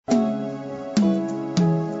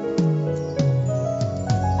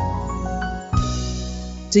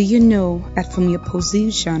Do you know that from your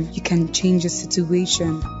position you can change a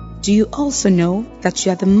situation? Do you also know that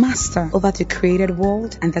you are the master over the created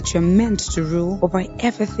world and that you are meant to rule over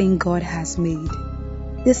everything God has made?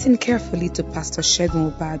 Listen carefully to Pastor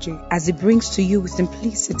Segun Obadje as he brings to you with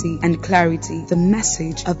simplicity and clarity the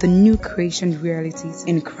message of the new creation realities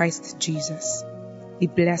in Christ Jesus. Be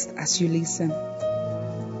blessed as you listen.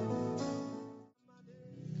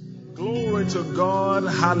 Glory to God.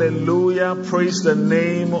 Hallelujah. Praise the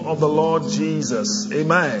name of the Lord Jesus.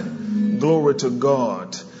 Amen. Glory to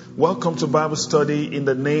God. Welcome to Bible study in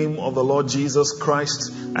the name of the Lord Jesus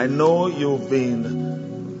Christ. I know you've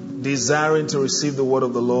been desiring to receive the word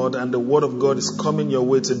of the Lord, and the word of God is coming your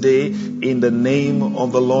way today in the name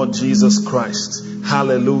of the Lord Jesus Christ.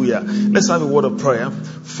 Hallelujah. Let's have a word of prayer.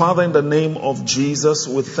 Father, in the name of Jesus,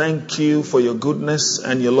 we thank you for your goodness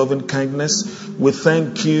and your loving kindness. We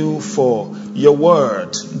thank you for your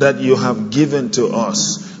word that you have given to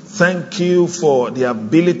us. Thank you for the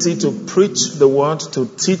ability to preach the word, to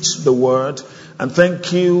teach the word. And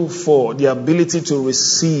thank you for the ability to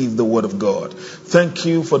receive the word of God. Thank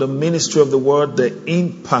you for the ministry of the word, the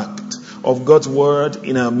impact of God's word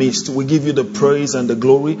in our midst. We give you the praise and the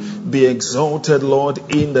glory. Be exalted, Lord,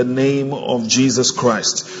 in the name of Jesus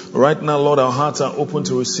Christ. Right now, Lord, our hearts are open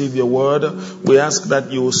to receive your word. We ask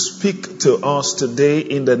that you will speak to us today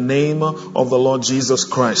in the name of the Lord Jesus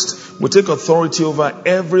Christ. We take authority over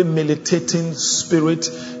every militating spirit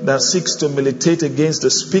that seeks to militate against the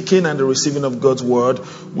speaking and the receiving of God's word.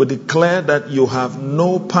 We declare that you have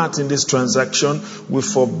no part in this transaction. We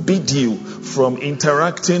forbid you from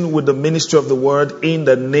interacting with the ministry of the word in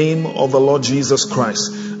the name of the Lord Jesus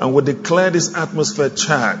Christ. And we declare this atmosphere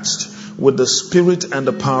charged with the Spirit and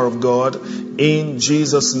the power of God. In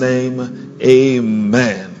Jesus' name,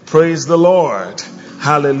 amen. Praise the Lord.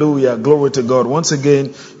 Hallelujah. Glory to God. Once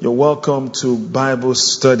again, you're welcome to Bible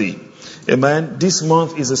study. Amen. This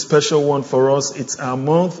month is a special one for us. It's our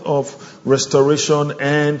month of restoration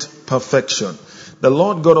and perfection. The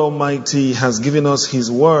Lord God Almighty has given us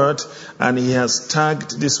His word, and He has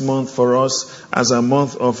tagged this month for us as a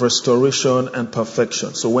month of restoration and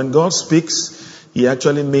perfection. So when God speaks, He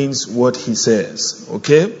actually means what He says.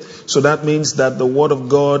 Okay? So that means that the word of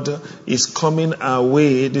God is coming our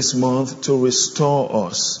way this month to restore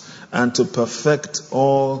us and to perfect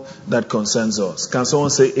all that concerns us. Can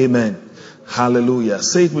someone say amen? Hallelujah.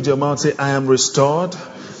 Say it with your mouth. Say, I am restored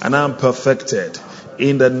and I am perfected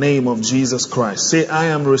in the name of Jesus Christ. Say, I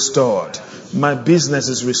am restored. My business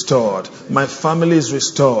is restored. My family is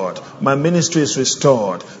restored. My ministry is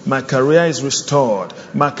restored. My career is restored.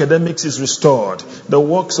 My academics is restored. The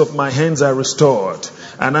works of my hands are restored.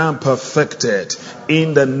 And I am perfected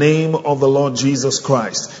in the name of the Lord Jesus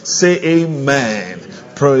Christ. Say amen.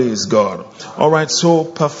 Praise God. Alright, so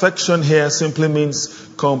perfection here simply means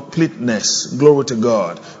completeness. Glory to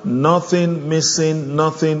God. Nothing missing,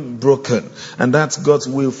 nothing broken. And that's God's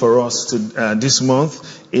will for us to this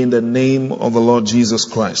month in the name of the Lord Jesus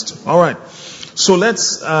Christ. Alright, so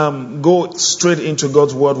let's go straight into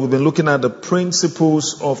God's word. We've been looking at the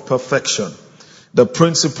principles of perfection. The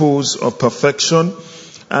principles of perfection.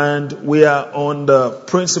 And we are on the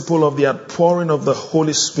principle of the outpouring of the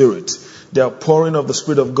Holy Spirit. The outpouring of the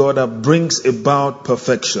Spirit of God that brings about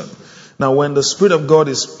perfection. Now, when the Spirit of God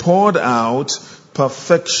is poured out,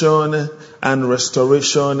 perfection and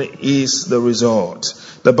restoration is the result.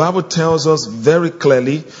 The Bible tells us very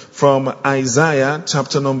clearly from Isaiah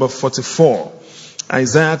chapter number 44.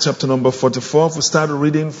 Isaiah chapter number 44, if we start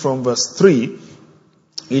reading from verse 3,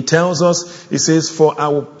 it tells us, it says, for I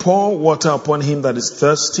will pour water upon him that is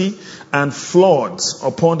thirsty, and floods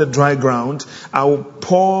upon the dry ground. I will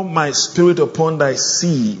pour my spirit upon thy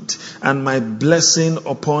seed, and my blessing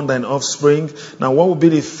upon thine offspring. Now what will be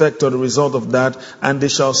the effect or the result of that? And they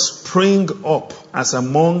shall spring up as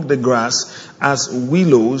among the grass, as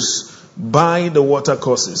willows by the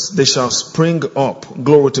watercourses. They shall spring up.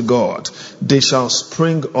 Glory to God. They shall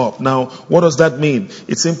spring up. Now, what does that mean?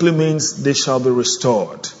 It simply means they shall be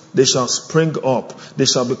restored. They shall spring up. They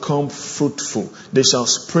shall become fruitful. They shall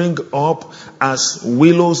spring up as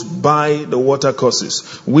willows by the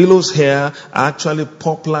watercourses. Willows here are actually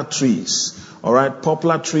poplar trees. Alright,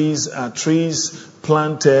 poplar trees are trees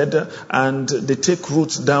planted and they take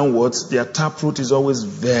roots downwards. Their taproot is always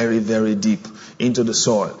very, very deep into the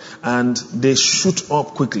soil. And they shoot up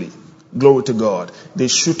quickly. Glory to God. They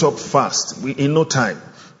shoot up fast in no time.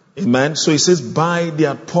 Amen. So it says, by the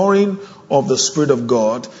outpouring of the Spirit of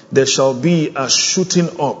God, there shall be a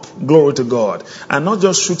shooting up. Glory to God. And not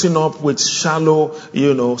just shooting up with shallow,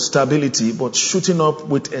 stability, but shooting up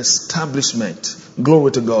with establishment.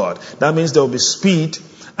 Glory to God. That means there will be speed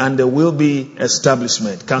and there will be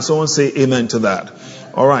establishment. Can someone say amen to that?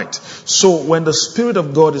 All right. So when the Spirit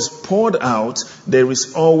of God is poured out, there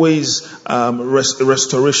is always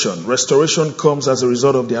restoration. Restoration comes as a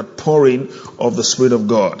result of the outpouring of the Spirit of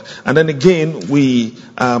God. And then again, we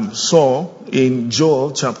saw in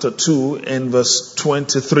Joel chapter 2 and verse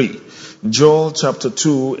 23. Joel chapter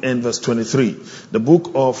 2 and verse 23. The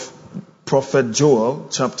book of Prophet Joel,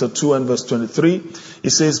 chapter 2 and verse 23,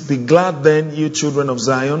 it says, "Be glad then, you children of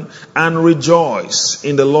Zion, and rejoice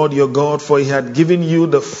in the Lord your God, for he had given you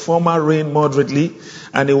the former rain moderately,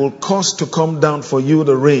 and he will cause to come down for you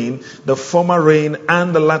the rain, the former rain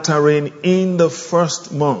and the latter rain in the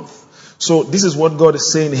first month." So this is what God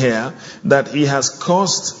is saying here, that he has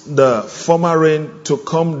caused the former rain to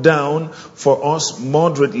come down for us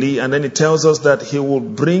moderately, and then it tells us that he will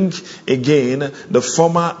bring again the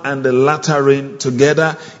former and the latter rain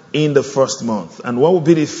together in the first month. And what will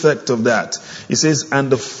be the effect of that? It says,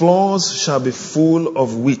 "And the floors shall be full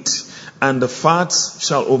of wheat, and the fats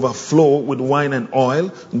shall overflow with wine and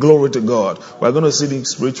oil." Glory to God. We're going to see the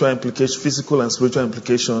spiritual implications, physical and spiritual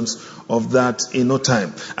implications of that in no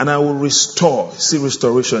time. "And I will restore," see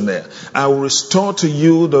restoration there. "I will restore to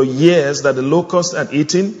you the years that the locust had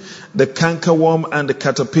eaten, the cankerworm and the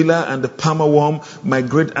caterpillar and the palmer worm, my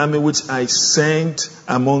great army which I sent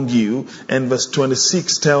among you." And verse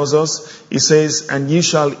 26 tells us, it says, "And you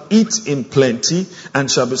shall eat in plenty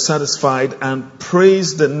and shall be satisfied, and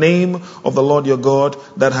praise the name of the Lord your God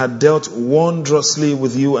that had dealt wondrously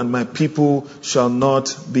with you, and my people shall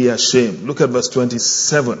not be ashamed." Look at verse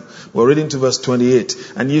 27. We're reading to verse 28.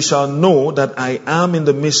 "And you shall know that I am in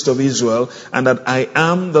the midst of Israel, and that I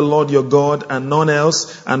am the Lord your God, and none else,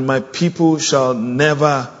 and my people shall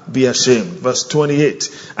never be ashamed." Verse 28.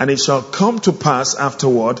 "And it shall come to pass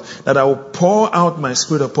afterward that I will pour out my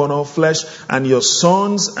spirit upon all flesh, and your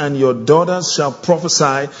sons and your daughters shall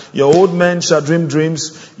prophesy, your old men shall dream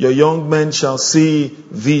dreams, your young men shall see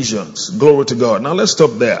visions." Glory to God. Now let's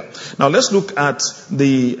stop there. Now let's look at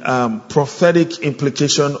the prophetic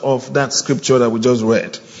implication of that scripture that we just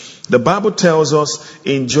read. The Bible tells us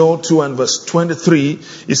in Joel 2 and verse 23,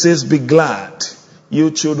 it says, "Be glad,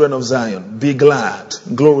 you children of Zion, be glad."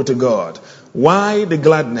 Glory to God. Why the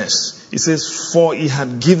gladness? It says, "For he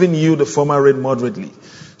had given you the former rain moderately."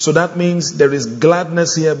 So that means there is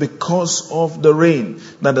gladness here because of the rain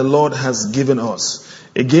that the Lord has given us.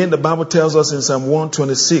 Again, the Bible tells us in Psalm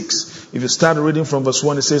 126, if you start reading from verse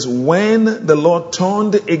 1, it says, "When the Lord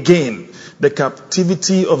turned again the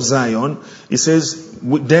captivity of Zion," it says,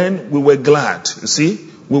 "then we were glad." You see,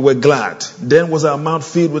 we were glad. "Then was our mouth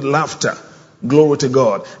filled with laughter." Glory to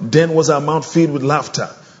God. "Then was our mouth filled with laughter."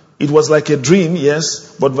 It was like a dream, yes,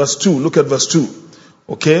 but verse 2, look at verse 2.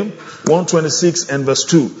 Okay, 126 and verse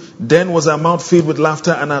 2. "Then was our mouth filled with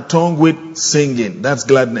laughter and our tongue with singing." That's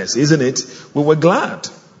gladness, isn't it? We were glad.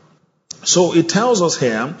 So it tells us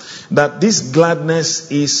here that this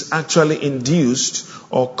gladness is actually induced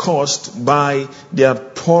or caused by the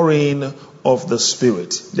outpouring of the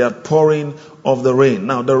Spirit, the outpouring of the rain.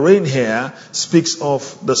 Now, the rain here speaks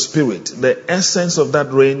of the Spirit. The essence of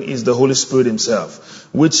that rain is the Holy Spirit himself,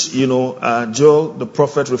 which, Joel, the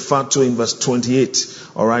prophet, referred to in verse 28.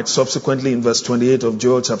 All right, subsequently in verse 28 of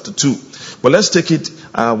Joel chapter 2. But let's take it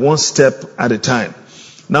one step at a time.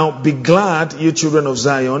 Now, "Be glad, you children of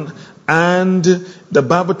Zion," and the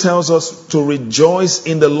Bible tells us to rejoice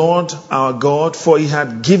in the Lord our God, "for he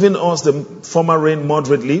had given us the former rain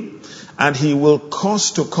moderately, and he will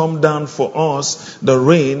cause to come down for us the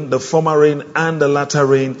rain, the former rain and the latter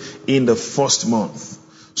rain in the first month."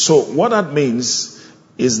 So what that means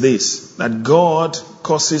is this, that God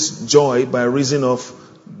causes joy by reason of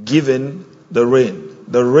giving the rain.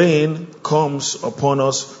 The rain comes upon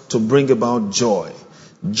us to bring about joy.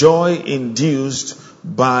 Joy induced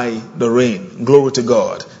by the rain. Glory to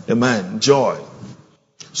God. Amen. Joy.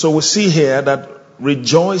 So we see here that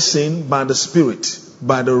rejoicing by the Spirit,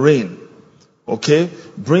 by the rain,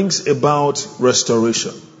 brings about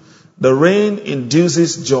restoration. The rain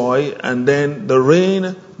induces joy, and then the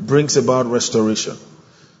rain brings about restoration.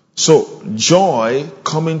 So, joy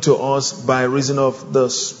coming to us by reason of the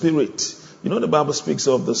Spirit. The Bible speaks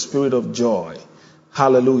of the Spirit of joy.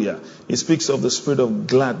 Hallelujah. It speaks of the Spirit of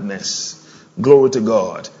gladness. Glory to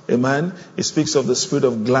God. Amen. It speaks of the Spirit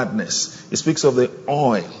of gladness. It speaks of the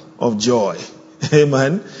oil of joy.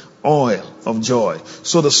 Amen. Oil of joy.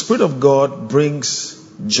 So the Spirit of God brings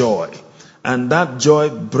joy. And that joy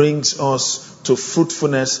brings us to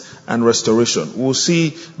fruitfulness and restoration. We'll see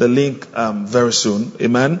the link very soon.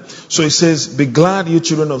 Amen. So it says, be glad, you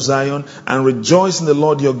children of Zion, and rejoice in the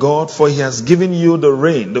Lord your God, for he has given you the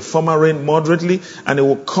rain, the former rain moderately, and it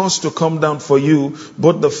will cause to come down for you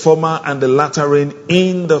both the former and the latter rain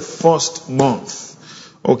in the first month.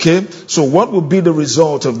 Okay, so what will be the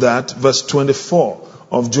result of that? Verse 24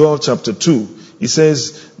 of Joel chapter 2. He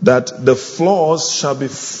says that the floors shall be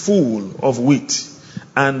full of wheat,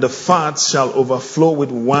 and the fats shall overflow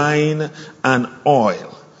with wine and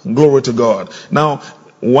oil. Glory to God. Now,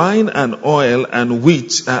 wine and oil and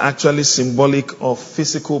wheat are actually symbolic of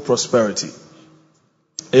physical prosperity.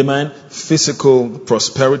 Amen. Physical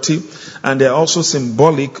prosperity. And they're also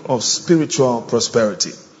symbolic of spiritual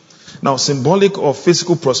prosperity. Now, symbolic of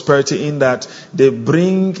physical prosperity in that they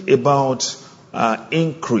bring about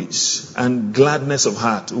increase and gladness of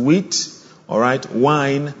heart. Wheat, all right,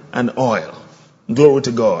 wine and oil. Glory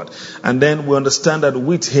to God. And then we understand that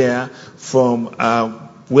wheat here from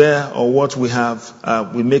where or what we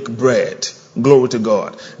have, we make bread. Glory to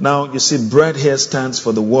God. Now, you see, bread here stands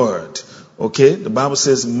for the word. Okay, the Bible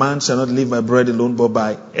says man shall not live by bread alone, but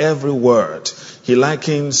by every word. He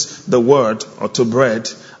likens the word or to bread,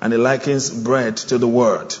 and he likens bread to the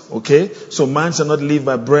word. Okay, so man shall not live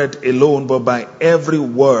by bread alone, but by every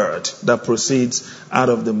word that proceeds out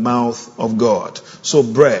of the mouth of God. So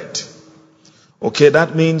bread. Okay,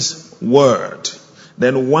 that means word.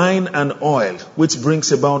 Then wine and oil, which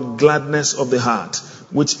brings about gladness of the heart,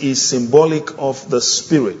 which is symbolic of the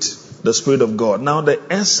Spirit of God. Now, the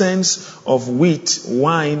essence of wheat,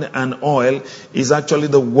 wine, and oil is actually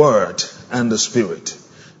the Word and the Spirit.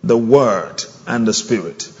 The Word and the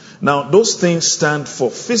Spirit. Now, those things stand for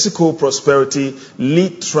physical prosperity,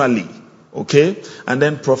 literally. Okay? And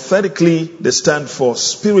then prophetically, they stand for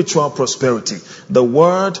spiritual prosperity. The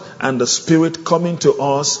Word and the Spirit coming to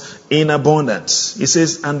us in abundance. He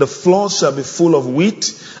says, and the floors shall be full of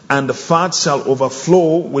wheat, and the fat shall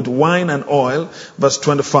overflow with wine and oil. Verse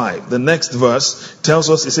 25. The next verse tells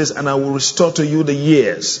us, it says, and I will restore to you the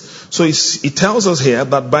years. So it tells us here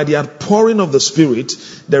that by the outpouring of the Spirit,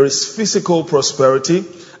 there is physical prosperity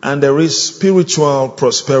and there is spiritual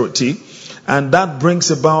prosperity. And that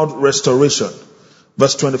brings about restoration.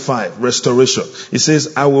 Verse 25, restoration. It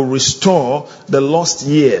says, I will restore the lost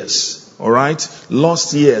years. Alright?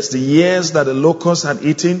 Lost years. The years that the locust had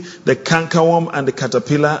eaten, the cankerworm and the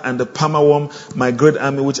caterpillar and the palmerworm, my great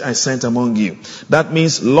army which I sent among you. That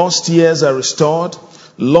means lost years are restored.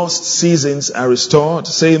 Lost seasons are restored.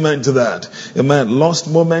 Say amen to that. Amen. Lost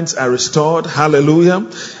moments are restored. Hallelujah.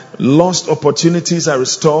 Lost opportunities are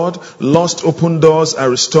restored. Lost open doors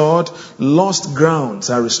are restored. Lost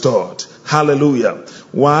grounds are restored. Hallelujah.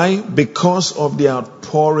 Why? Because of the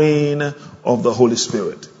outpouring of the Holy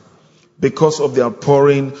Spirit. Because of the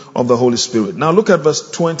outpouring of the Holy Spirit. Now look at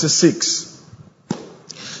verse 26.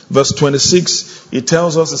 Verse 26, it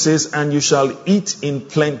tells us, it says, and you shall eat in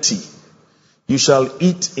plenty. You shall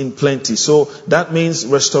eat in plenty. So that means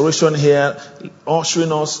restoration here,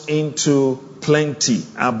 ushering us into plenty,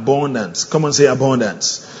 abundance. Come on, say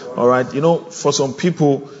abundance. Alright, you know, for some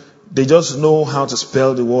people, they just know how to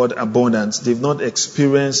spell the word abundance. They've not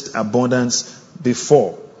experienced abundance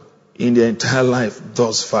before in their entire life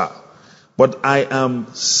thus far. But I am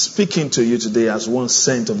speaking to you today as one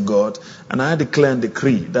sent of God, and I declare and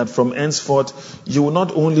decree that from henceforth, you will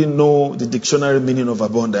not only know the dictionary meaning of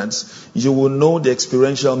abundance, you will know the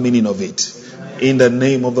experiential meaning of it. In the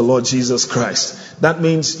name of the Lord Jesus Christ. That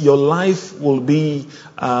means your life will be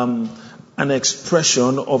an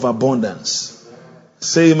expression of abundance.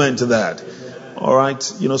 Say amen to that.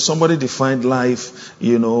 Alright, you know, somebody defined life,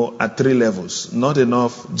 you know, at 3 levels. Not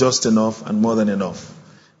enough, just enough, and more than enough.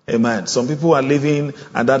 Amen. Some people are living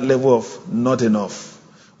at that level of not enough.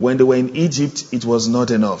 When they were in Egypt, it was not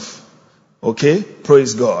enough. Okay?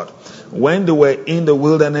 Praise God. When they were in the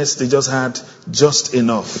wilderness, they just had just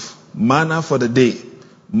enough. Manna for the day.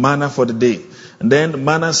 Manna for the day. And then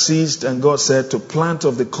manna ceased, and God said to plant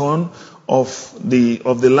of the corn of the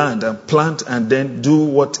land, and plant and then do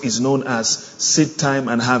what is known as seed time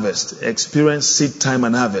and harvest. Experience seed time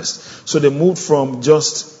and harvest. So they moved from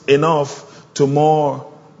just enough to more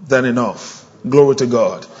than enough. Glory to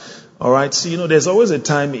God. Alright, so you know, there's always a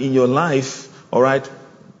time in your life, alright,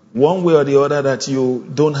 one way or the other that you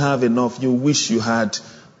don't have enough. You wish you had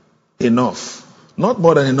enough. Not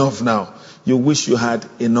more than enough now. You wish you had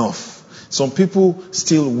enough. Some people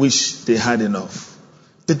still wish they had enough.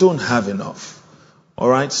 They don't have enough.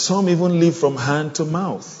 Alright, some even live from hand to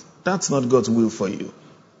mouth. That's not God's will for you.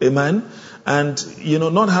 Amen? And, you know,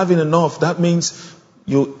 not having enough, that means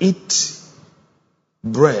you eat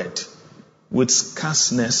bread, with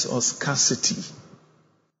scarceness or scarcity.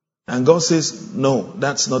 And God says, no,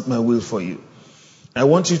 that's not my will for you. I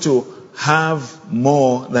want you to have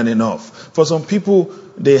more than enough. For some people,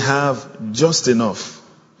 they have just enough.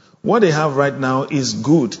 What they have right now is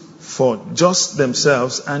good for just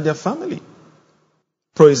themselves and their family.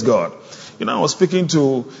 Praise God. You know, I was speaking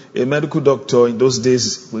to a medical doctor in those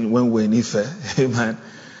days when we were in Ife. Amen.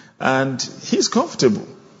 And he's comfortable.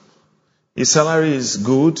 His salary is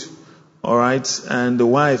good. All right. And the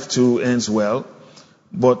wife too earns well.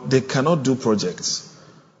 But they cannot do projects.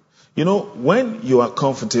 You know, when you are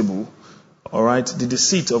comfortable, all right, the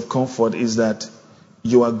deceit of comfort is that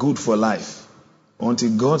you are good for life until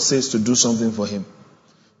God says to do something for him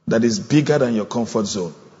that is bigger than your comfort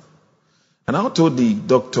zone. And I told the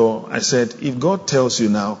doctor, I said, if God tells you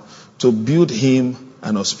now to build him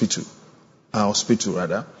a hospital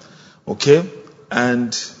rather, okay,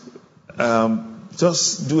 and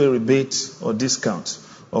just do a rebate or discount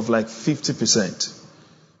of like 50%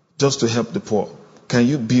 just to help the poor. Can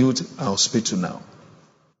you build a hospital now?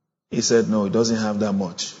 He said, no, it doesn't have that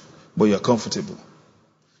much, but you're comfortable.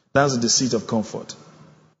 That's the deceit of comfort.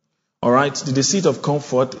 All right? The deceit of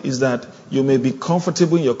comfort is that you may be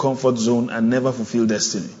comfortable in your comfort zone and never fulfill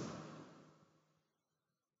destiny.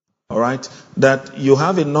 All right? That you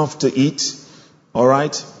have enough to eat. All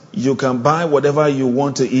right? You can buy whatever you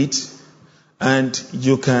want to eat. And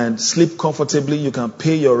you can sleep comfortably. You can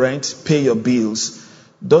pay your rent, pay your bills.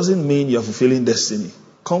 Doesn't mean you're fulfilling destiny.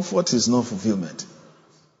 Comfort is not fulfillment.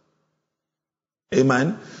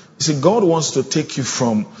 Amen. You see, God wants to take you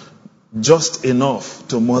from just enough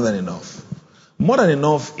to more than enough. More than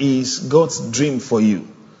enough is God's dream for you.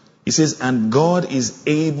 He says, and God is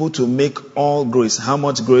able to make all grace. How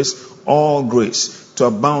much grace? All grace to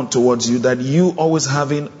abound towards you, that you always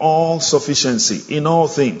having all sufficiency in all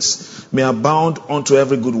things may abound unto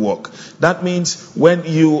every good work. That means when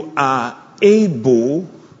you are able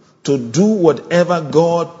to do whatever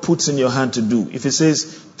God puts in your hand to do. If he says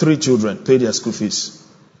 3 children, pay their school fees.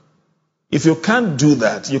 If you can't do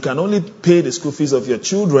that, you can only pay the school fees of your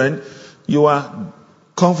children, you are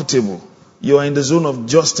comfortable. You are in the zone of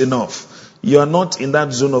just enough. You are not in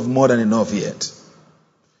that zone of more than enough yet.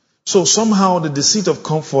 So somehow the deceit of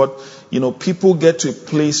comfort, people get to a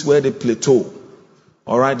place where they plateau.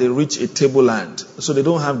 All right, they reach a tableland. So they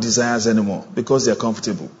don't have desires anymore because they are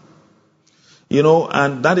comfortable.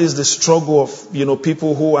 And that is the struggle of,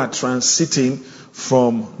 people who are transiting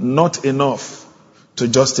from not enough to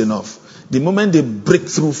just enough. The moment they break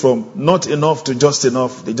through from not enough to just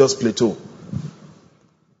enough, they just plateau.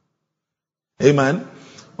 Amen.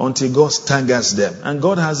 Until God staggers them. And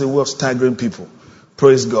God has a way of staggering people.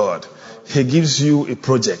 Praise God. He gives you a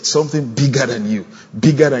project, something bigger than you,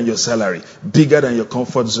 bigger than your salary, bigger than your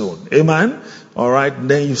comfort zone. Amen? All right.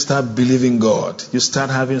 Then you start believing God. You start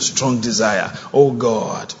having strong desire. Oh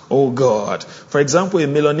God. Oh God. For example, a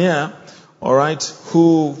millionaire, all right,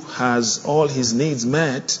 who has all his needs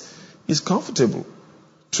met, is comfortable.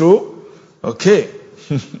 True? Okay.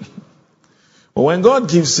 But when God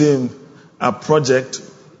gives him a project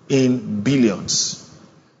in billions,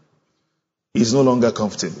 he's no longer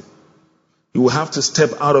comfortable. He will have to step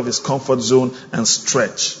out of his comfort zone and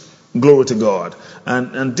stretch. Glory to God.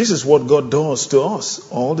 And this is what God does to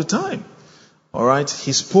us all the time. All right.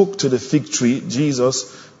 He spoke to the fig tree,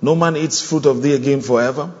 Jesus, no man eats fruit of thee again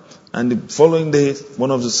forever. And the following day,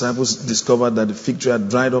 one of the disciples discovered that the fig tree had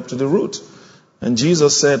dried up to the root. And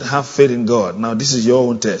Jesus said, have faith in God. Now this is your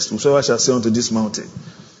own test. Whosoever shall say unto this mountain.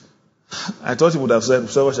 I thought he would have said,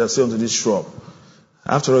 whosoever shall say unto this shrub.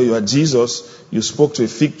 After all, you are Jesus. You spoke to a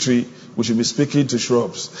fig tree. We should be speaking to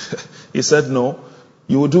shrubs. He said, no,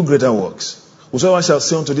 you will do greater works. Whosoever shall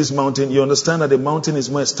say unto this mountain, you understand that the mountain is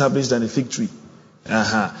more established than a fig tree.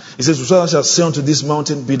 He says, whosoever shall say unto this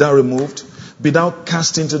mountain, be thou removed, be thou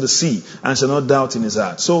cast into the sea, and shall not doubt in his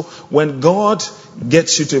heart. So when God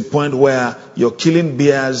gets you to a point where you're killing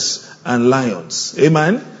bears and lions,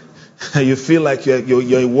 amen, you feel like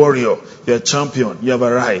you're a warrior, you're a champion, you have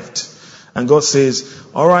arrived. And God says,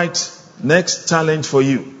 all right, next challenge for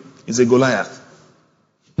you is a Goliath.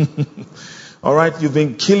 All right, you've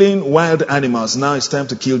been killing wild animals. Now it's time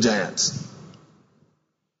to kill giants.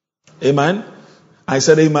 Amen? I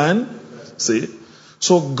said amen. See?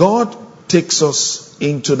 So God takes us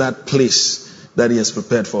into that place that he has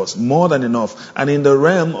prepared for us. More than enough. And in the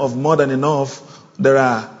realm of more than enough, there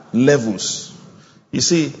are levels. You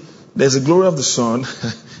see, there's a glory of the sun.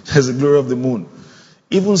 There's a glory of the moon.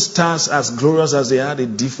 Even stars, as glorious as they are, they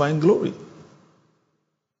define glory.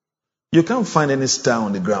 You can't find any star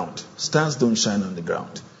on the ground. Stars don't shine on the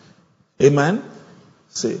ground. Amen?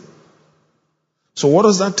 See. So what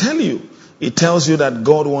does that tell you? it tells you that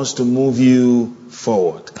God wants to move you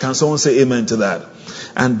forward. Can someone say amen to that?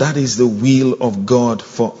 And that is the will of God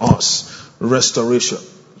for us. Restoration.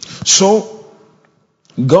 So,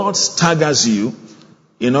 God staggers you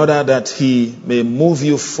in order that He may move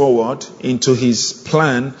you forward into His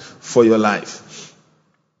plan for your life.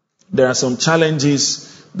 There are some challenges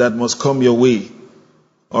that must come your way,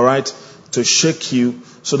 all right, to shake you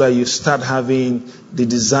so that you start having the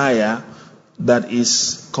desire that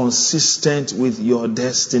is consistent with your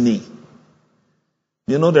destiny.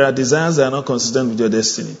 You know, there are desires that are not consistent with your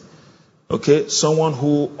destiny. Okay, someone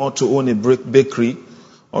who ought to own a bakery,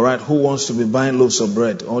 all right, who wants to be buying loaves of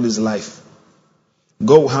bread all his life.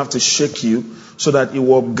 God will have to shake you so that He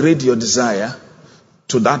will upgrade your desire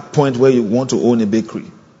to that point where you want to own a bakery.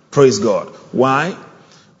 Praise God. Why?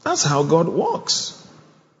 That's how God works.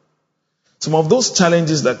 Some of those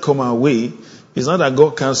challenges that come our way, it's not that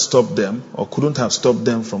God can't stop them or couldn't have stopped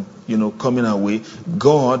them from, coming our way.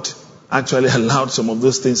 God actually allowed some of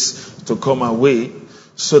those things to come our way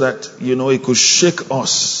so that, it could shake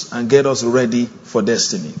us and get us ready for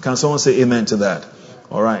destiny. Can someone say amen to that?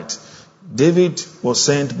 All right. David was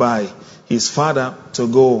sent by his father to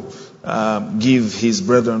go give his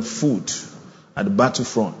brethren food at the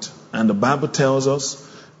battlefront. And the Bible tells us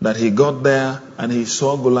that he got there and he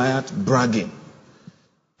saw Goliath bragging.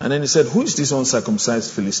 And then he said, "Who is this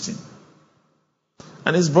uncircumcised Philistine?"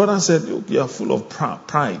 And his brother said, "You are full of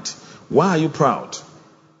pride. Why are you proud?"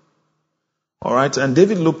 All right. And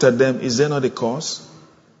David looked at them. Is there not a cause?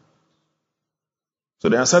 So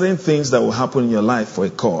there are certain things that will happen in your life for a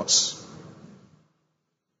cause.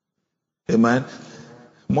 Amen.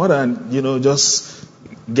 More than, just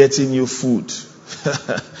getting you food.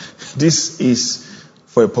 This is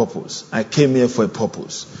for a purpose. I came here for a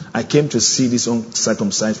purpose. I came to see this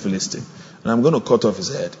uncircumcised Philistine. And I'm going to cut off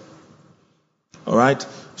his head. All right.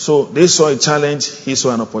 So they saw a challenge. He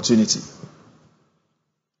saw an opportunity.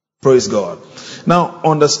 Praise God. Now,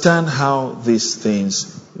 understand how these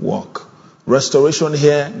things work. Restoration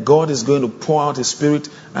here, God is going to pour out His Spirit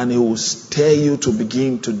and He will stir you to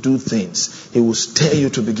begin to do things. He will stir you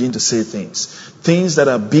to begin to say things. Things that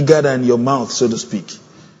are bigger than your mouth, so to speak.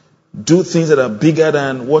 Do things that are bigger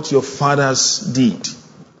than what your fathers did.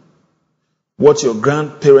 What your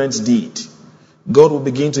grandparents did. God will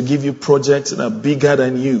begin to give you projects that are bigger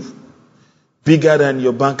than you. Bigger than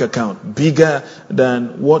your bank account. Bigger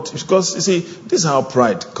than what... Because, you see, this is how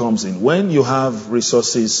pride comes in. When you have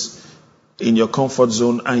resources in your comfort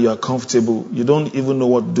zone and you are comfortable, you don't even know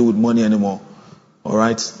what to do with money anymore. All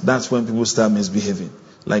right? That's when people start misbehaving.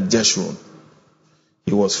 Like Jeshurun.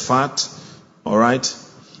 He was fat. All right?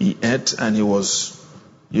 He ate and he was,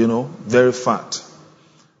 very fat.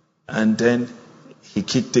 And then he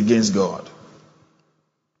kicked against God.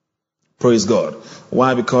 Praise God.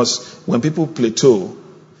 Why? Because when people plateau,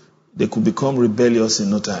 they could become rebellious in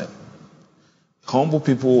no time. Humble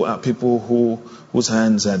people are people whose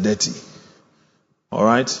hands are dirty. All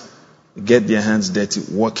right? Get their hands dirty,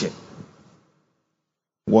 working.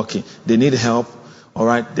 They need help. All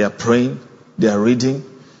right? They are praying. They are reading.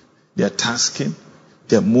 They are tasking.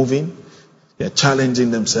 They are moving. They are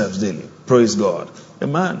challenging themselves daily. Praise God.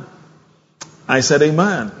 Amen. I said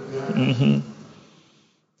amen. Mm-hmm.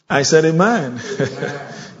 I said amen.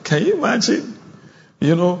 Can you imagine?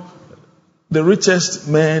 The richest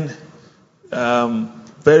men,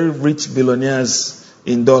 very rich billionaires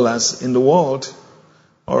in dollars in the world,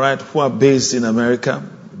 all right, who are based in America,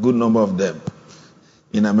 a good number of them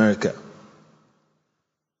in America.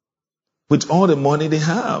 With all the money they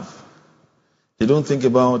have, they don't think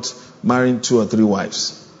about marrying 2 or 3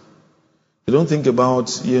 wives. They don't think about,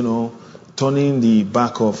 turning the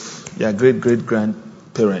back of their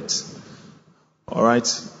great-great-grandparents. All right?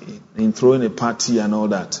 In throwing a party and all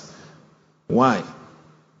that. Why?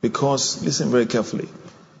 Because, listen very carefully.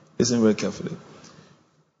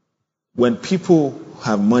 When people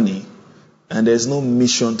have money and there's no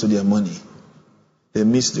mission to their money, they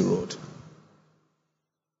miss the road.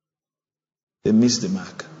 They miss the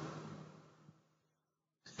mark.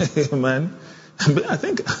 Amen.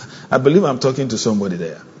 I believe I'm talking to somebody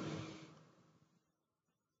there.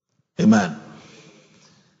 Amen.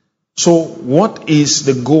 So, what is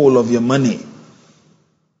the goal of your money?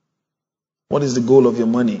 What is the goal of your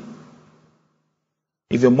money?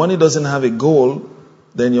 If your money doesn't have a goal,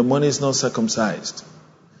 then your money is not circumcised.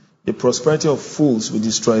 The prosperity of fools will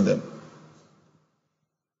destroy them.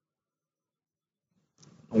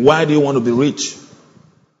 Why do you want to be rich?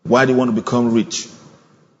 Why do you want to become rich?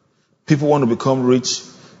 People want to become rich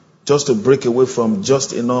just to break away from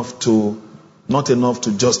just enough to not enough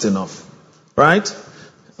to just enough. Right?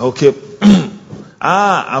 Okay.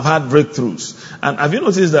 I've had breakthroughs. And have you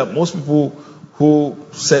noticed that most people who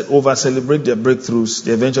over-celebrate their breakthroughs,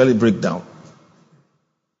 they eventually break down?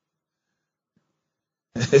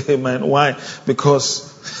 Amen. Why?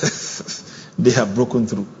 Because they have broken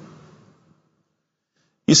through.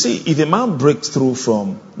 You see, if a man breaks through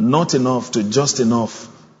from not enough to just enough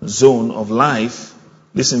zone of life,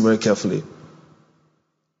 listen very carefully,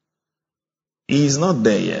 he is not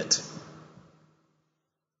there yet.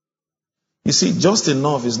 You see, just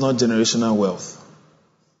enough is not generational wealth.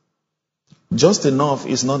 Just enough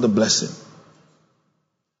is not the blessing.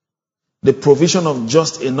 The provision of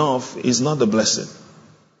just enough is not the blessing.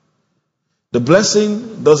 The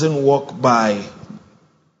blessing doesn't work by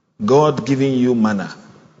God giving you manna.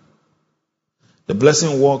 The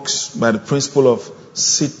blessing works by the principle of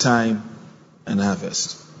seed time and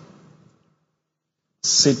harvest.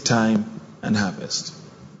 Seed time and harvest.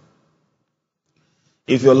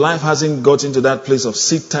 If your life hasn't got into that place of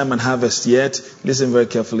seed time and harvest yet, listen very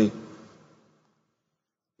carefully.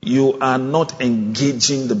 You are not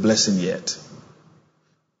engaging the blessing yet.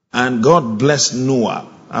 And God blessed Noah.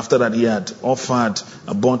 After that, he had offered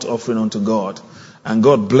a burnt offering unto God. And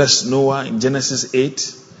God blessed Noah in Genesis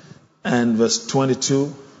 8 and verse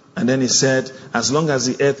 22. And then he said, as long as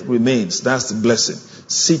the earth remains, that's the blessing.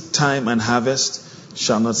 Seed time and harvest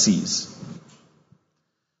shall not cease.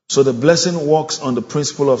 So the blessing works on the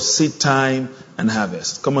principle of seed time and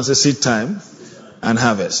harvest. Come on, say seed time and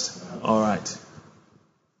harvest. All right.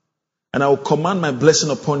 And I will command my blessing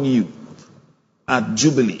upon you at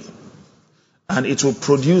Jubilee. And it will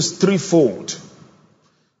produce threefold.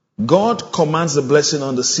 God commands the blessing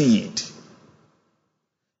on the seed.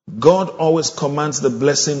 God always commands the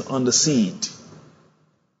blessing on the seed.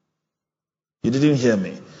 You didn't hear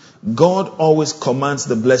me. God always commands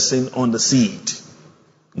the blessing on the seed.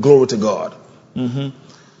 Glory to God.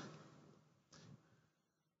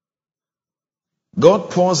 God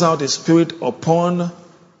pours out His Spirit upon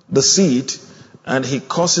the seed, and He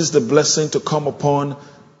causes the blessing to come upon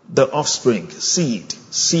the offspring. Seed,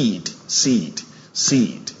 seed, seed,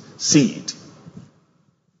 seed, seed.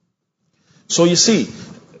 So you see,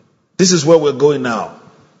 this is where we're going now.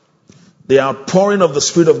 The outpouring of the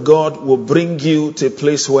Spirit of God will bring you to a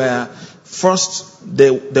place where first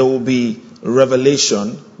there will be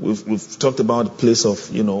revelation. We've talked about the place of,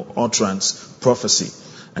 utterance, prophecy.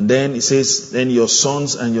 And then it says, then your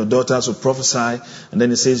sons and your daughters will prophesy. And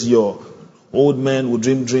then it says, your old men will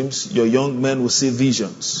dream dreams. Your young men will see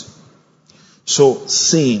visions. So,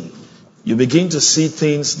 seeing. You begin to see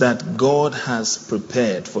things that God has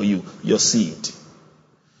prepared for you. Your seed.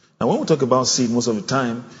 Now, when we talk about seed, most of the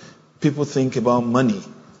time, people think about money.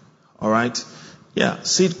 Alright? Yeah,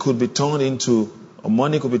 seed could be turned into, or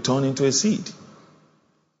money could be turned into a seed.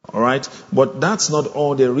 Alright? But that's not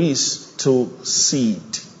all there is to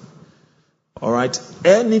seed. Alright?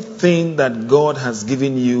 Anything that God has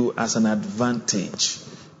given you as an advantage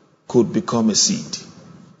could become a seed.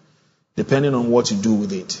 Depending on what you do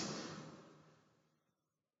with it.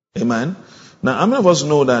 Amen? Now, how many of us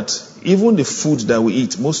know that even the food that we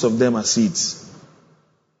eat, most of them are seeds?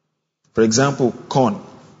 For example, corn.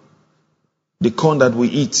 The corn that we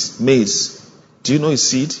eat, maize. Do you know it's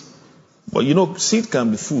seed? But seed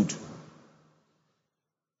can be food.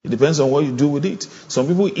 It depends on what you do with it. Some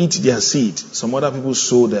people eat their seed. Some other people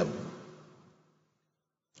sow them.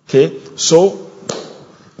 Okay? So,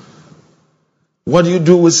 what do you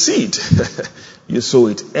do with seed? You sow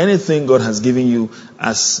it. Anything God has given you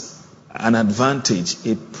as an advantage,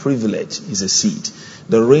 a privilege, is a seed.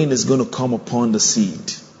 The rain is going to come upon the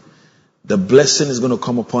seed. The blessing is going to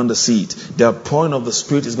come upon the seed. The outpouring of the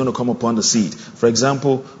Spirit is going to come upon the seed. For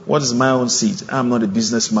example, what is my own seed? I'm not a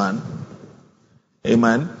businessman.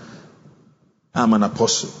 Amen. I'm an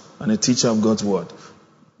apostle and a teacher of God's word.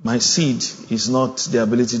 My seed is not the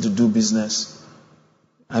ability to do business.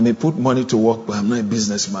 I may put money to work, but I'm not a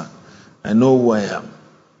businessman. I know who I am.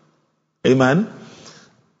 Amen.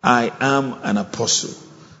 I am an apostle.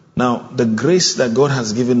 Now, the grace that God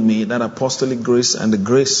has given me, that apostolic grace and the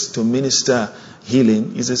grace to minister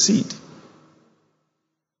healing, is a seed.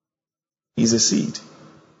 Is a seed.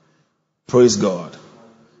 Praise God.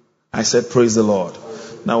 I said, praise the Lord.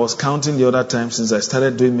 Now, I was counting the other time since I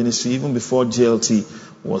started doing ministry, even before GLT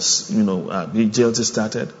GLT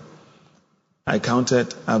started. I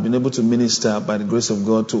counted, I've been able to minister by the grace of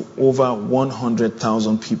God to over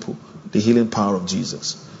 100,000 people, the healing power of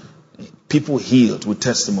Jesus. People healed with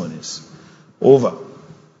testimonies. Over.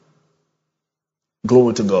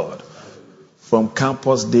 Glory to God. From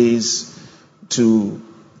campus days to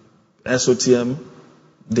SOTM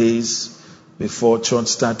days, before church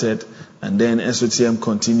started, and then SOTM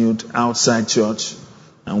continued outside church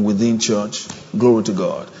and within church. Glory to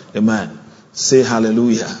God. Amen. Say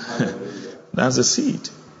hallelujah. That's the seed.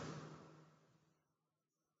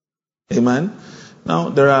 Amen. Now,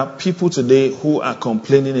 there are people today who are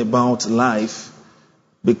complaining about life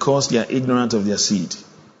because they are ignorant of their seed.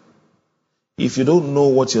 If you don't know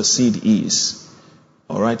what your seed is,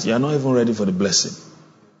 all right, you are not even ready for the blessing.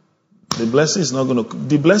 The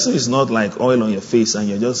blessing is not like oil on your face and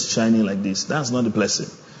you're just shining like this. That's not the blessing.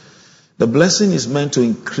 The blessing is meant to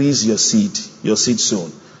increase your seed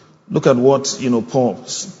sown. Look at what, Paul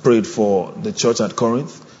prayed for the church at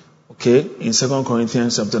Corinth. Okay, in 2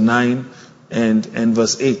 Corinthians chapter 9 and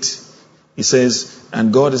verse 8. He says,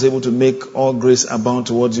 and God is able to make all grace abound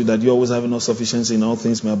towards you, that you always having no sufficiency in all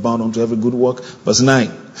things may abound unto every good work. Verse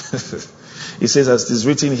 9. He says, as it is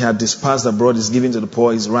written, he had dispersed abroad, is given to the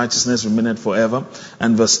poor, his righteousness remaineth forever.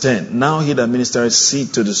 And verse 10. Now he that ministereth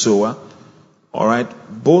seed to the sower, all right,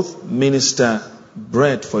 both minister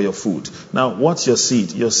bread for your food. Now, what's your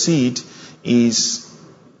seed? Your seed is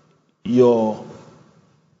your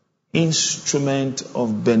instrument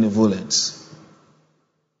of benevolence.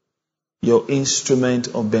 Your instrument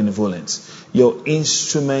of benevolence. Your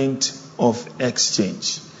instrument of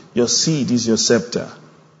exchange. Your seed is your scepter.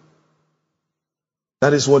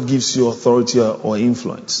 That is what gives you authority or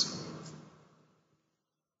influence.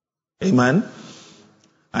 Amen.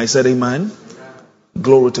 I said amen.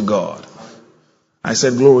 Glory to God. I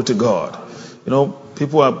said glory to God.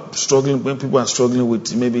 People are struggling, when people are struggling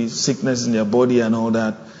with maybe sickness in their body and all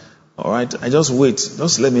that. All right. I just wait.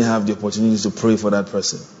 Just let me have the opportunity to pray for that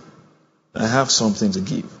person. I have something to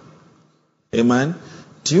give. Amen.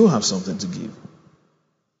 Do you have something to give?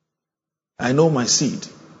 I know my seed.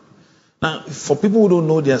 Now, for people who don't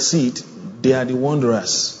know their seed, they are the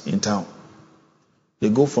wanderers in town. They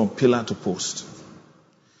go from pillar to post.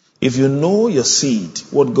 If you know your seed,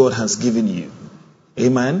 what God has given you,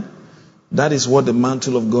 amen, that is what the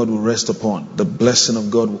mantle of God will rest upon. The blessing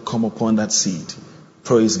of God will come upon that seed.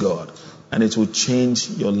 Praise God. And it will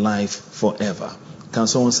change your life forever. Can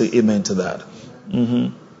someone say amen to that?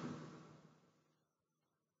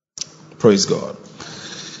 Praise God.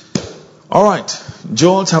 All right.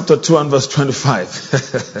 Joel chapter 2 and verse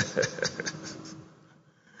 25.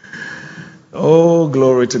 Oh,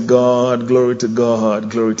 glory to God, glory to God,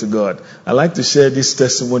 glory to God. I like to share this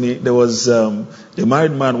testimony. There was a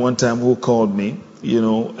married man one time who called me,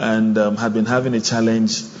 and had been having a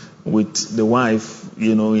challenge with the wife,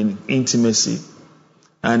 in intimacy.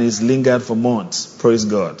 And he's lingered for months. Praise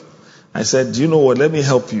God. I said, do you know what? Let me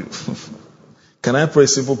help you. Can I pray a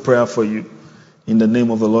simple prayer for you in the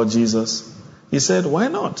name of the Lord Jesus? He said, why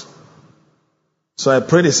not? So I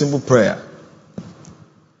prayed a simple prayer.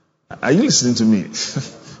 Are you listening to me?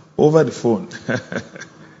 Over the phone.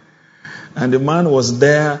 And the man was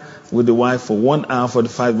there with the wife for 1 hour,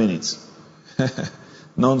 45 minutes.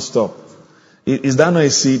 Non-stop. Is that not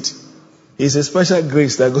a seed? It's a special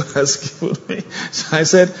grace that God has given me. So I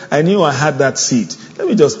said, I knew I had that seed. Let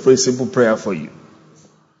me just pray a simple prayer for you.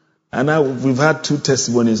 And now we've had 2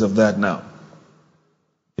 testimonies of that now.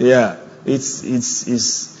 Yeah,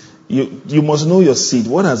 you must know your seed.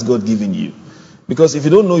 What has God given you? Because if you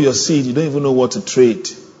don't know your seed, you don't even know what to trade.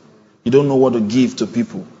 You don't know what to give to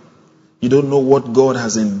people. You don't know what God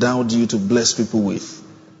has endowed you to bless people with.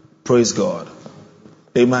 Praise God.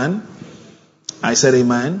 Amen. I said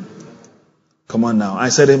amen. Come on now. I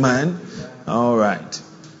said amen. All right.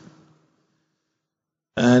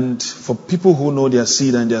 And for people who know their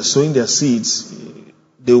seed and they are sowing their seeds,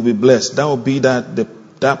 they will be blessed. That will be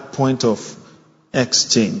that point of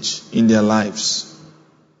exchange in their lives.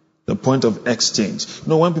 The point of exchange.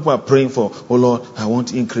 When people are praying for, oh Lord, I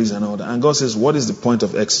want increase and all that. And God says, what is the point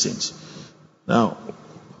of exchange? Now,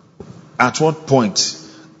 at what point,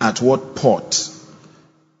 at what port,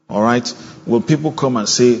 all right, will people come and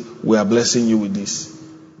say, we are blessing you with this?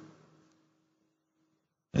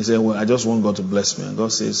 They say, well, I just want God to bless me. And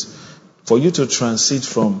God says, for you to transit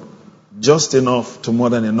from just enough to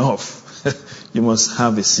more than enough, you must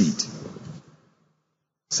have a seed.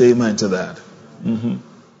 Say amen to that.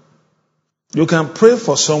 You can pray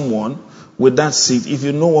for someone with that seed if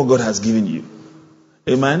you know what God has given you.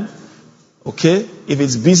 Amen? Okay? If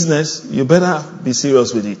it's business, you better be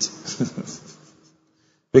serious with it.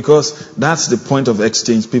 Because that's the point of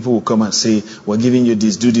exchange. People will come and say, we're giving you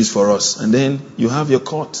this, do this for us. And then you have your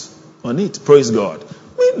cut on it. Praise God.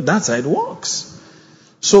 That's how it works.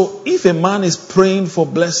 So if a man is praying for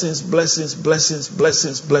blessings,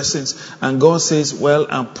 and God says, well,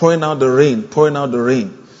 I'm pouring out the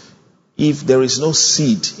rain. If there is no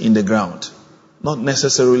seed in the ground, not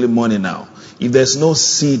necessarily money now, if there's no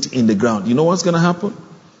seed in the ground, you know what's going to happen?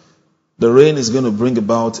 The rain is going to bring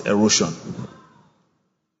about erosion.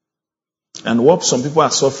 And what some people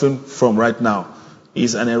are suffering from right now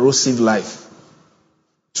is an erosive life.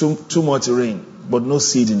 Too much rain, but no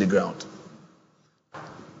seed in the ground.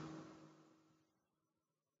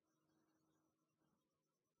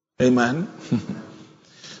 Amen.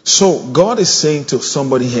 So God is saying to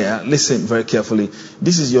somebody here, listen very carefully,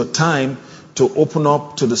 this is your time to open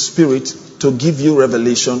up to the Spirit to give you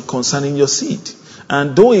revelation concerning your seed.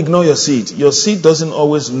 And don't ignore your seed. Your seed doesn't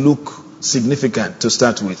always look significant to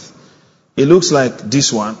start with. It looks like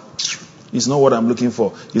this one. It's not what I'm looking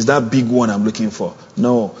for. It's that big one I'm looking for.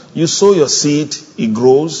 No. You sow your seed, it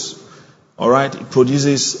grows. Alright, it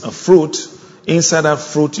produces a fruit. Inside that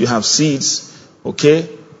fruit you have seeds. Okay?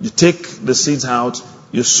 You take the seeds out,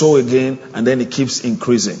 you sow again, and then it keeps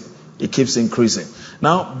increasing. It keeps increasing.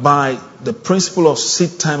 Now, by the principle of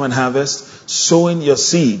seed time and harvest, sowing your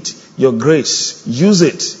seed, your grace, use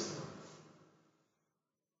it.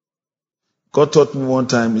 God taught me one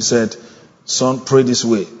time, he said, son, pray this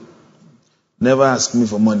way. Never ask me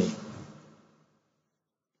for money.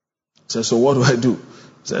 I said, so what do I do? He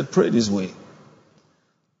said, pray this way.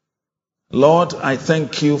 Lord, I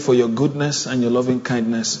thank you for your goodness and your loving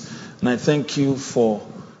kindness. And I thank you for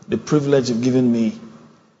the privilege you've given me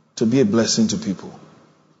to be a blessing to people.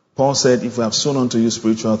 Paul said, if we have sown unto you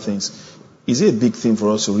spiritual things, is it a big thing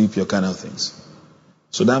for us to reap your carnal things?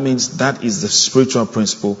 So that means that is the spiritual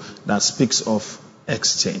principle that speaks of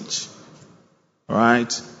exchange.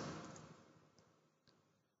 Alright?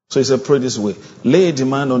 So he said, pray this way. Lay a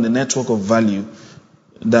demand on the network of value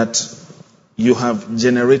that you have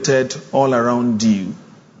generated all around you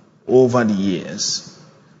over the years.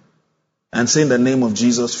 And say in the name of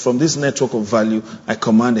Jesus, from this network of value, I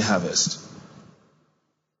command a harvest.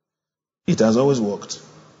 It has always worked.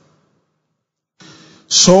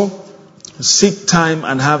 So, seed time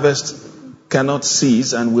and harvest cannot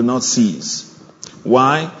cease and will not cease.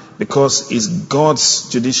 Why? Because it's God's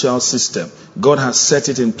judicial system. God has set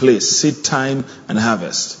it in place, seed time and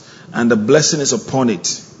harvest. And the blessing is upon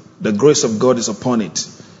it. The grace of God is upon it.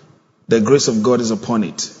 The grace of God is upon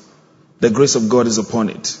it. The grace of God is upon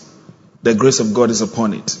it. The grace of God is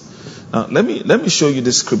upon it. Now, let me show you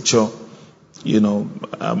this scripture.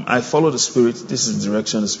 I follow the Spirit. This is the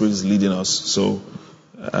direction the Spirit is leading us. So,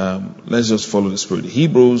 let's just follow the Spirit.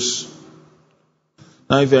 Hebrews.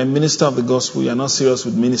 Now, if you're a minister of the gospel, you're not serious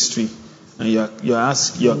with ministry, and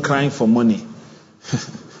you're crying for money,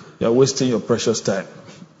 you're wasting your precious time.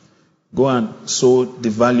 Go and sow the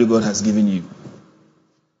value God has given you.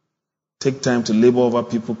 Take time to labor over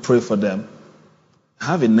people, pray for them.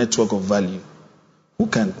 Have a network of value. Who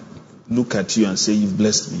can look at you and say, you've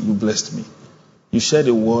blessed me, you blessed me. You shared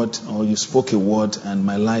a word or you spoke a word and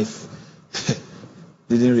my life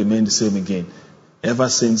didn't remain the same again. Ever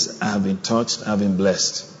since I have been touched, I have been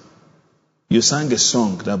blessed. You sang a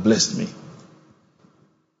song that blessed me.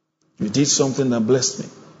 You did something that blessed me.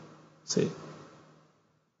 Say.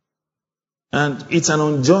 And it's an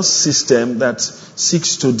unjust system that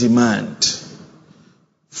seeks to demand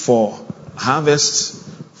for harvest,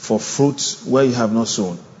 for fruit where you have not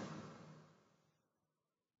sown.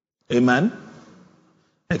 Amen?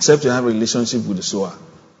 Except you have a relationship with the sower.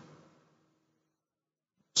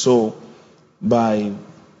 So, by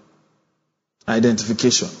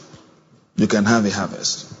identification, you can have a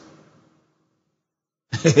harvest.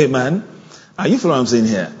 Amen? Are you following what I'm saying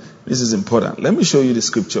here? This is important. Let me show you the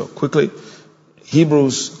scripture quickly.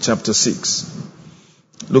 Hebrews chapter 6.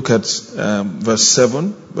 Look at verses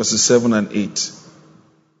 7 and 8.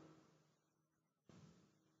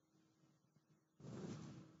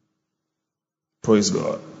 Praise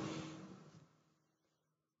God.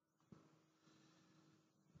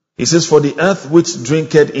 It says, for the earth which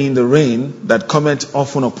drinketh in the rain that cometh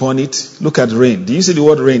often upon it. Look at rain. Do you see the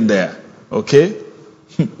word rain there? Okay.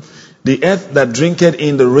 The earth that drinketh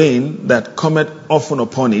in the rain that cometh often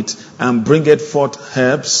upon it, and bringeth forth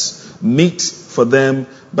herbs, meat for them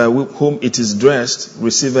by whom it is dressed,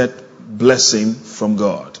 receiveth blessing from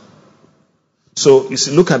God. So, you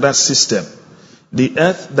see, look at that system. The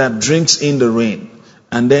earth that drinks in the rain,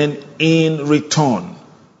 and then in return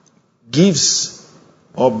gives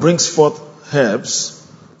or brings forth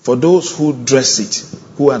herbs for those who dress it,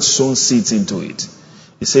 who had sown seeds into it.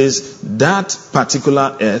 It says that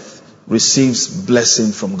particular earth receives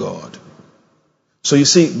blessing from God. So you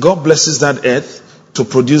see, God blesses that earth to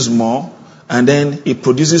produce more, and then it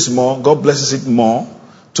produces more. God blesses it more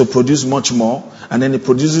to produce much more, and then it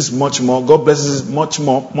produces much more. God blesses it much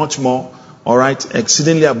more. All right,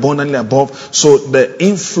 exceedingly abundantly above. So the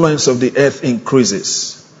influence of the earth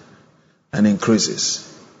increases. and increases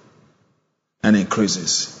and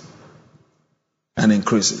increases and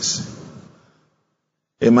increases.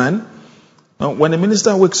 Amen? Now, when a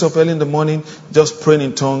minister wakes up early in the morning, just praying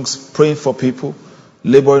in tongues, praying for people,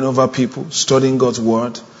 laboring over people, studying God's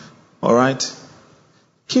word, all right?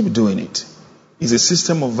 Keep doing it. It's a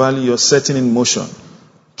system of value you're setting in motion.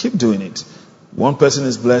 Keep doing it. One person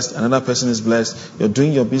is blessed, another person is blessed. You're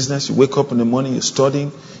doing your business, you wake up in the morning, you're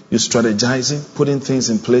studying, you're strategizing, putting things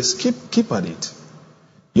in place. Keep at it.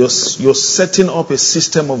 You're setting up a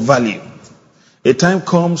system of value. A time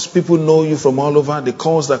comes, people know you from all over. The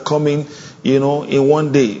calls that come in, in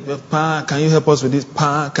one day. Pa, can you help us with this?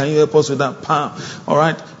 Pa, can you help us with that? Pa. All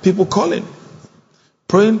right? People calling.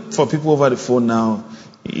 Praying for people over the phone now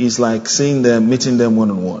is like seeing them, meeting them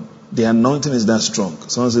one-on-one. The anointing is that strong.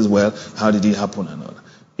 Someone says, well, how did it happen? And all that.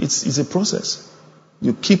 It's a process.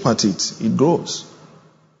 You keep at it. It grows.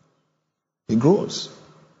 It grows.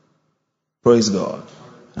 Praise God.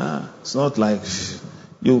 It's not like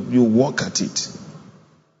you walk at it.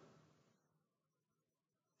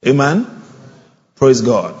 Amen? Praise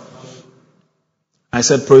God. I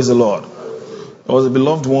said, praise the Lord. There was a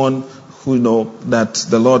beloved one who that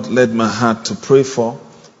the Lord led my heart to pray for,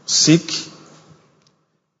 sick,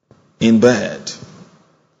 in bed.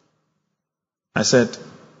 I said,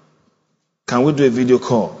 can we do a video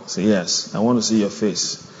call? I said, yes, I want to see your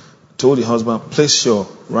face. I told the husband, place your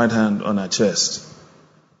right hand on her chest.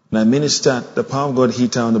 And I ministered, the power of God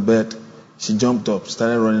hit her on the bed. She jumped up,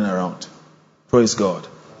 started running around. Praise God.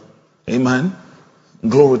 Amen.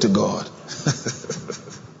 Glory to God.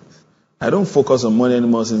 I don't focus on money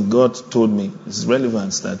anymore since God told me it's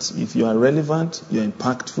relevance that if you are relevant, you're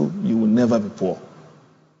impactful, you will never be poor.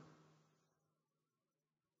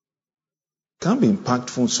 Can't be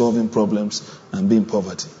impactful solving problems and be in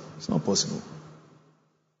poverty. It's not possible.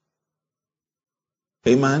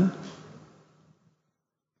 Amen.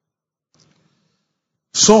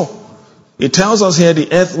 So, it tells us here,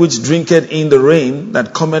 the earth which drinketh in the rain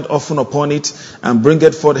that cometh often upon it, and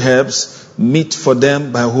bringeth forth herbs, meat for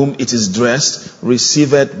them by whom it is dressed,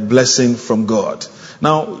 receiveth blessing from God.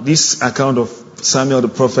 Now, this account of Samuel the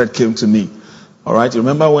prophet came to me. Alright, you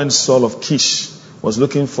remember when Saul of Kish was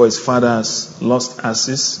looking for his father's lost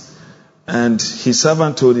asses, and his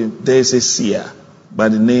servant told him, there is a seer by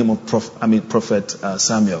the name of Prophet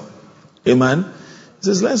Samuel. Amen? He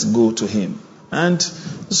says, let's go to him. And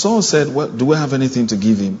Saul said, well, do we have anything to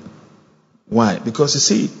give him? Why? Because you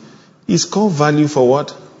see, it's called value for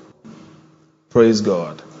what? Praise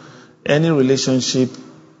God. Any relationship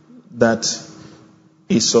that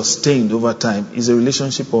is sustained over time is a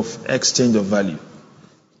relationship of exchange of value.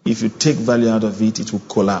 If you take value out of it, it will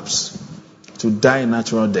collapse. It will die a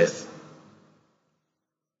natural death.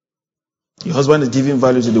 Your husband is giving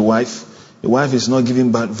value to the wife. The wife is not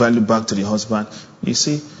giving value back to the husband. You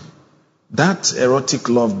see, that erotic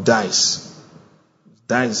love dies.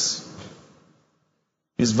 Dies.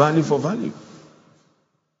 It's value for value.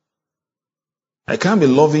 I can't be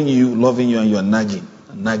loving you, and you are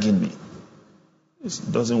nagging me. It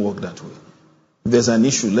doesn't work that way. If there's an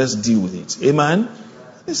issue, let's deal with it. Amen?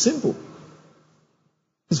 It's simple.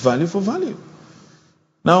 It's value for value.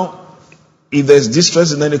 Now, if there's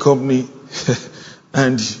distress in any company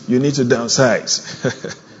and you need to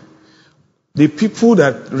downsize, the people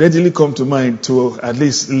that readily come to mind to at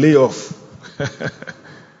least lay off,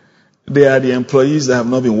 they are the employees that have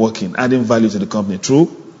not been working, adding value to the company. True?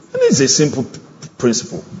 And it's a simple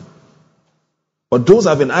principle. But those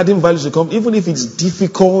have been adding value to the company, even if it's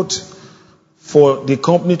difficult for the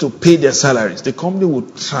company to pay their salaries, the company will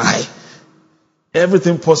try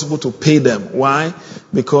everything possible to pay them. Why?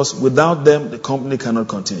 Because without them, the company cannot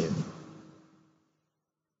continue.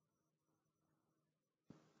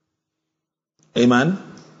 Amen?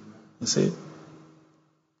 You see?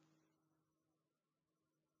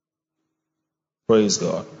 Praise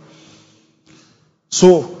God.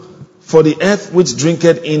 So, for the earth which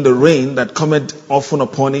drinketh in the rain that cometh often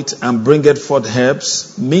upon it, and bringeth forth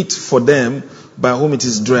herbs, meat for them by whom it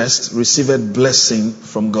is dressed, receiveth blessing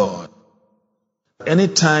from God.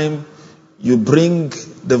 Anytime you bring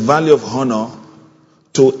the value of honor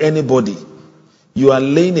to anybody, you are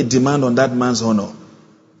laying a demand on that man's honor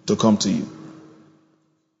to come to you.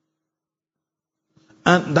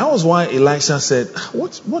 And that was why Elisha said,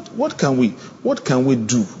 what can we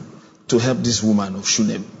do to help this woman of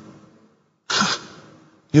Shunem?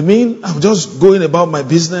 You mean I'm just going about my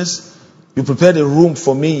business? You prepared a room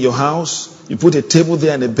for me in your house. You put a table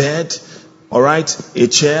there and a bed. All right, a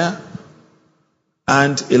chair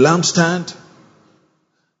and a lampstand.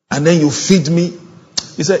 And then you feed me.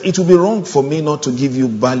 He said, it will be wrong for me not to give you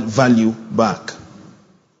value back.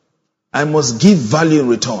 I must give value in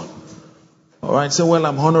return. All right, say, well,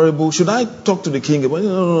 I'm honorable. Should I talk to the king about it?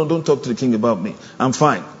 No, don't talk to the king about me. I'm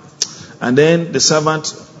fine. And then the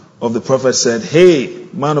servant of the prophet said, hey,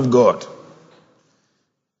 man of God,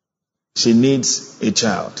 she needs a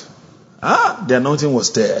child. The anointing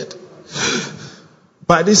was dead.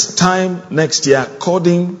 By this time next year,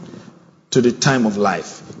 according to the time of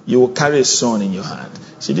life, you will carry a son in your hand.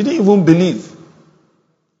 She didn't even believe.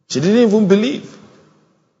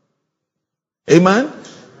 Amen?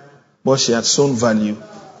 But she had sown value.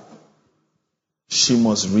 She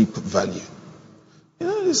must reap value.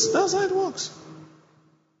 That's how it works.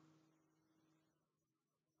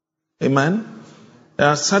 Amen? There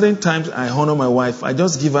are certain times I honor my wife. I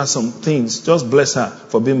just give her some things. Just bless her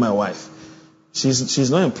for being my wife. She's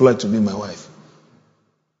not employed to be my wife.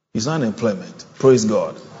 It's not an employment. Praise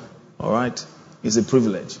God. All right? It's a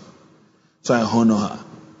privilege. So I honor her.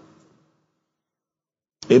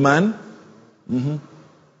 Amen? Mm-hmm.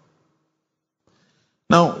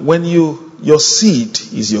 Now, when your seed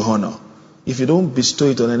is your honor. If you don't bestow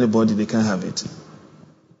it on anybody, they can't have it.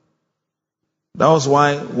 That was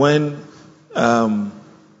why when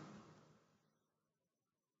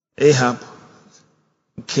Ahab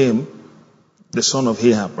came, the son of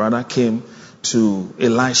Ahab, rather, came to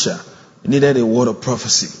Elisha, he needed a word of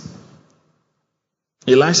prophecy.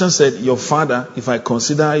 Elisha said, your father, if I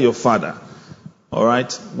consider your father, all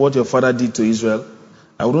right, what your father did to Israel,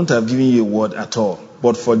 I wouldn't have given you a word at all,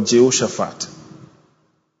 but for Jehoshaphat.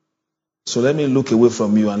 So let me look away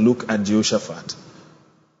from you and look at Jehoshaphat.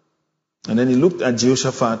 And then he looked at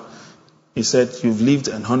Jehoshaphat. He said, you've lived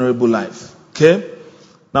an honorable life. Okay?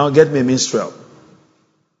 Now get me a minstrel.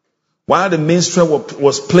 While the minstrel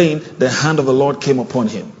was playing, the hand of the Lord came upon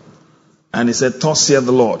him. And he said, thus saith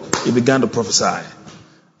the Lord. He began to prophesy.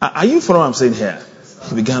 Are you following what I'm saying here?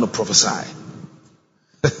 He began to prophesy.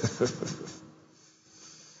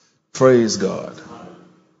 Praise God.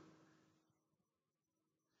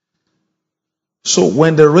 So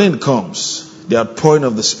when the rain comes, the outpouring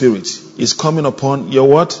of the Spirit is coming upon your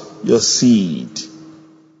what? Your seed.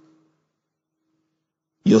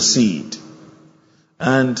 Your seed.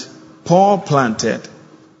 And Paul planted,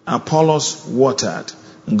 Apollos watered,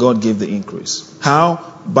 and God gave the increase.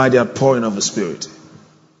 How? By the outpouring of the Spirit.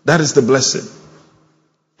 That is the blessing.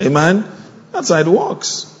 Amen? That's how it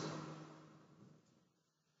works.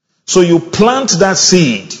 So you plant that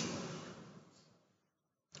seed.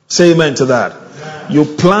 Say amen to that. You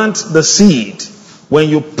plant the seed. When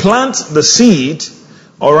you plant the seed,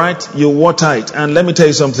 all right, you water it. And let me tell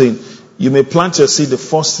you something. You may plant your seed the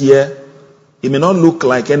first year. It may not look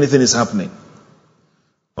like anything is happening.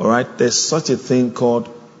 All right, there's such a thing called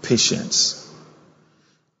patience.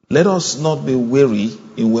 Let us not be weary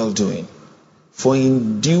in well-doing. For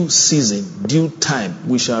in due season, due time,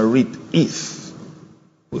 we shall reap if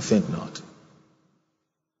we faint not.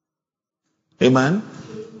 Amen?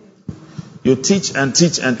 You teach and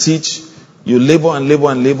teach and teach. You labor and labor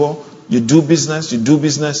and labor. You do business.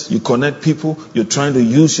 You connect people. You're trying to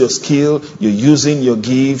use your skill. You're using your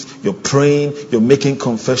gift. You're praying. You're making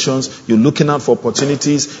confessions. You're looking out for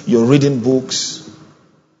opportunities. You're reading books.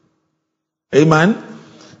 Amen?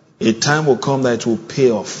 A time will come that it will pay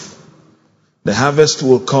off. The harvest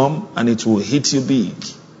will come and it will hit you big.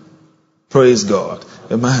 Praise God.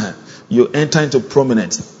 Amen. You enter into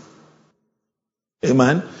prominence.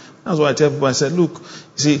 Amen. That's why I tell people, I said, look,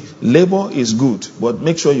 you see, labor is good, but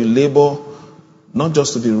make sure you labor not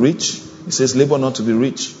just to be rich. It says labor not to be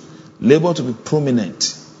rich. Labor to be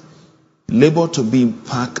prominent. Labor to be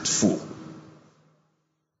impactful.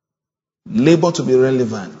 Labor to be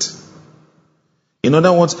relevant. In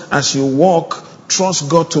other words, as you walk,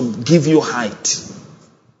 trust God to give you height.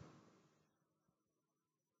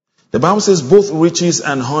 The Bible says both riches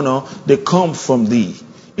and honor, they come from thee.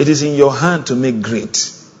 It is in your hand to make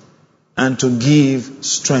great and to give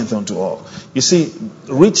strength unto all. You see,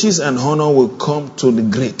 riches and honor will come to the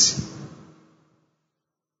great.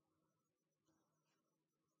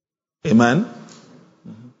 Amen?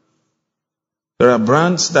 There are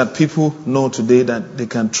brands that people know today that they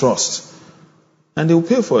can trust. And they will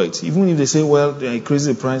pay for it. Even if they say, well, they are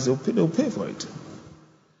increasing the price, they will pay for it.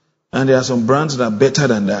 And there are some brands that are better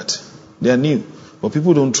than that. They are new, but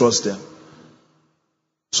people don't trust them.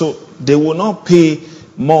 So they will not pay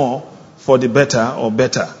more for the better or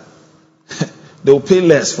better. They will pay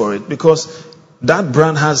less for it because that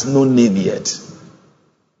brand has no name yet.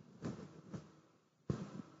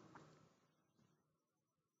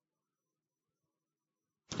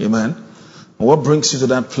 Amen. And what brings you to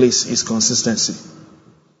that place is consistency.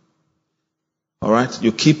 All right?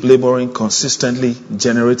 You keep laboring consistently,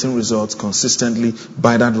 generating results consistently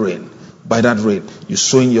by that rain. By that rain, you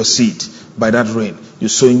sow in your seed. By that rain, you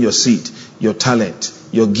sow in your seed, your talent,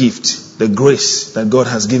 your gift, the grace that God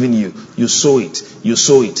has given you. You sow it. You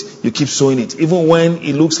sow it. You keep sowing it. Even when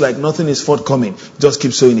it looks like nothing is forthcoming, just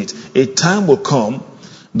keep sowing it. A time will come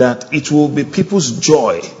that it will be people's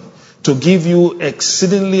joy to give you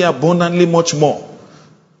exceedingly abundantly much more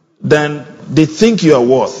than they think you are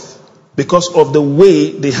worth, because of the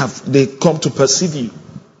way they come to perceive you.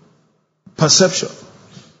 Perception.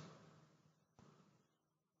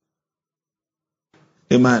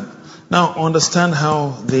 Amen. Now understand how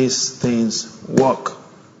these things work.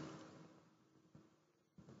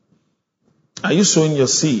 Are you sowing your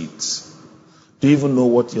seeds? Do you even know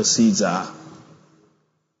what your seeds are?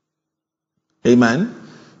 Amen.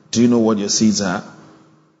 Do you know what your seeds are?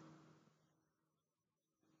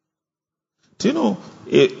 Do you know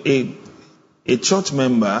a church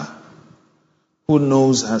member who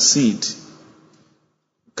knows her seed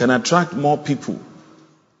can attract more people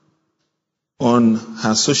on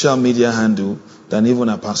her social media handle than even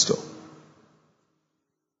a pastor?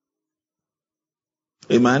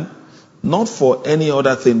 Amen. Not for any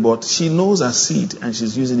other thing, but she knows her seed and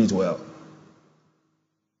she's using it well.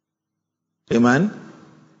 Amen.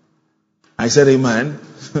 I said amen.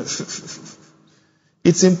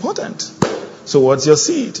 It's important. So what's your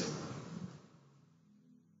seed?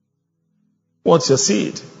 What's your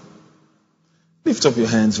seed? Lift up your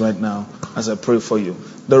hands right now as I pray for you.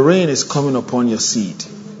 The rain is coming upon your seed.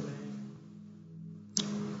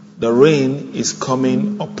 The rain is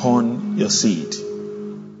coming upon your seed.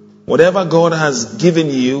 Whatever God has given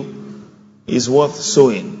you is worth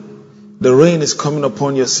sowing. The rain is coming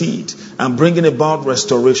upon your seed and bringing about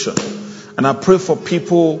restoration. And I pray for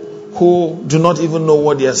people who do not even know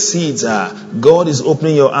what their seeds are. God is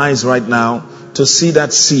opening your eyes right now to see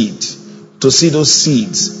that seed, to see those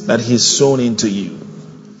seeds that He's sown into you.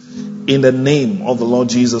 In the name of the Lord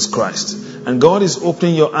Jesus Christ. And God is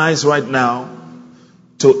opening your eyes right now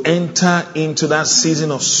to enter into that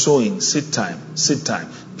season of sowing. Seed time. Seed time.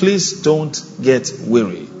 Please don't get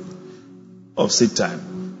weary of seed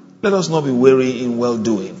time. Let us not be weary in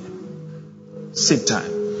well-doing. Seed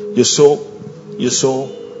time. You sow, you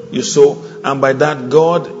sow, you sow, and by that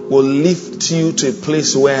God will lift you to a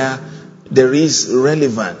place where there is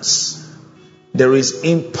relevance. There is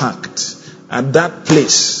impact. At that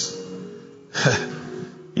place,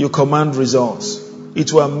 you command results.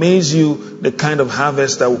 It will amaze you the kind of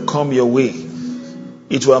harvest that will come your way.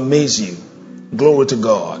 It will amaze you. Glory to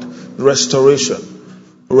God.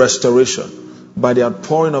 Restoration. Restoration. By the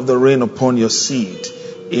outpouring of the rain upon your seed.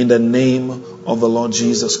 In the name of the Lord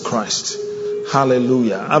Jesus Christ.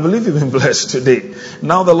 Hallelujah. I believe you've been blessed today.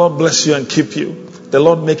 Now the Lord bless you and keep you. The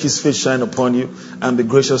Lord make His face shine upon you and be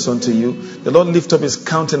gracious unto you. The Lord lift up His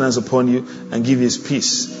countenance upon you and give you His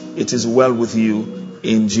peace. It is well with you.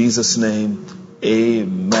 In Jesus' name,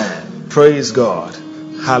 amen. Praise God.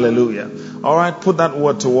 Hallelujah. All right, put that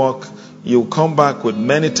word to work. You'll come back with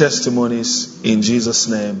many testimonies in Jesus'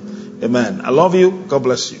 name. Amen. I love you. God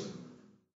bless you.